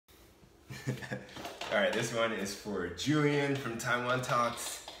Alright, this one is for Julien from Taiwan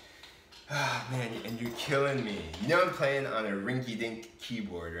Talks. Ah, man, and you're killing me. You know I'm playing on a rinky-dink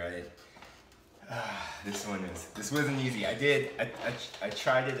keyboard, right? This wasn't easy. I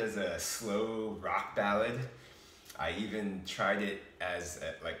tried it as a slow rock ballad. I even tried it as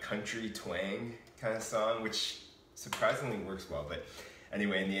a like country twang kind of song, which surprisingly works well. But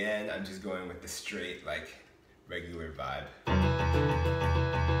anyway, in the end, I'm just going with the straight, like, regular vibe.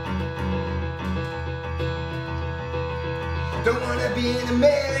 Don't wanna be an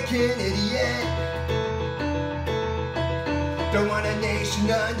American idiot. Don't want a nation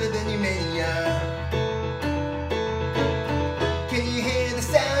under the new mania. Can you hear the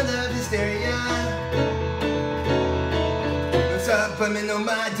sound of hysteria? Don't stop bumming on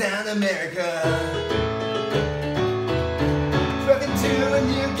my down America. Welcome to a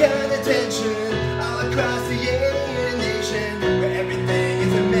new kind of tension all across the alien nation, where everything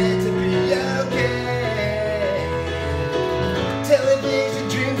is meant to be okay. Television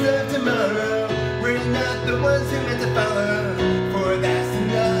dreams of tomorrow, we're not the ones who meant to follow.